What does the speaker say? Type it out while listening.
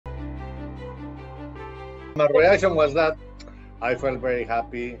My reaction was that I felt very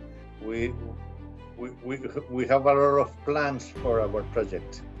happy. We, we have a lot of plans for our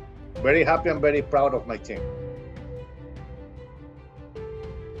project. Very happy and very proud of my team.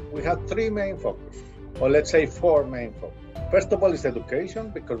 We have three main focus, or let's say four main focus. First of all is education,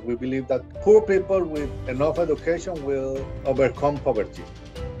 because we believe that poor people with enough education will overcome poverty.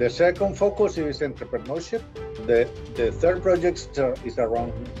 The second focus is entrepreneurship. The third project is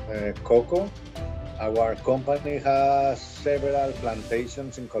around cocoa. Our company has several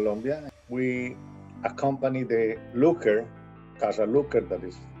plantations in Colombia. We accompany the looker, Casa Looker,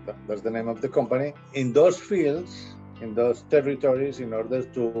 that's the name of the company, in those fields, in those territories, in order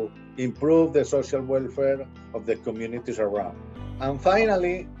to improve the social welfare of the communities around. And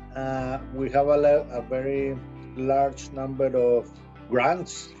finally, we have a very large number of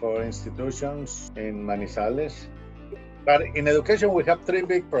grants for institutions in Manizales. But in education, we have three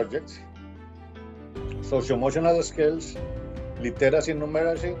big projects: socio-emotional skills, literacy and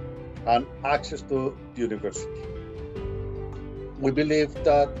numeracy, and access to university. We believe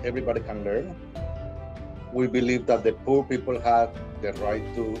that everybody can learn. We believe that the poor people have the right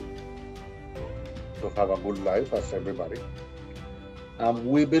to have a good life as everybody. And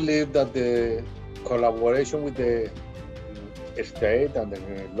we believe that the collaboration with the state and the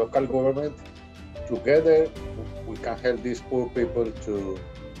local government, together, we can help these poor people to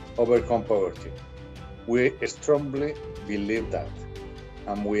overcome poverty. We strongly believe that,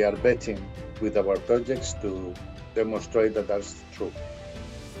 and we are betting with our projects to demonstrate that that's true.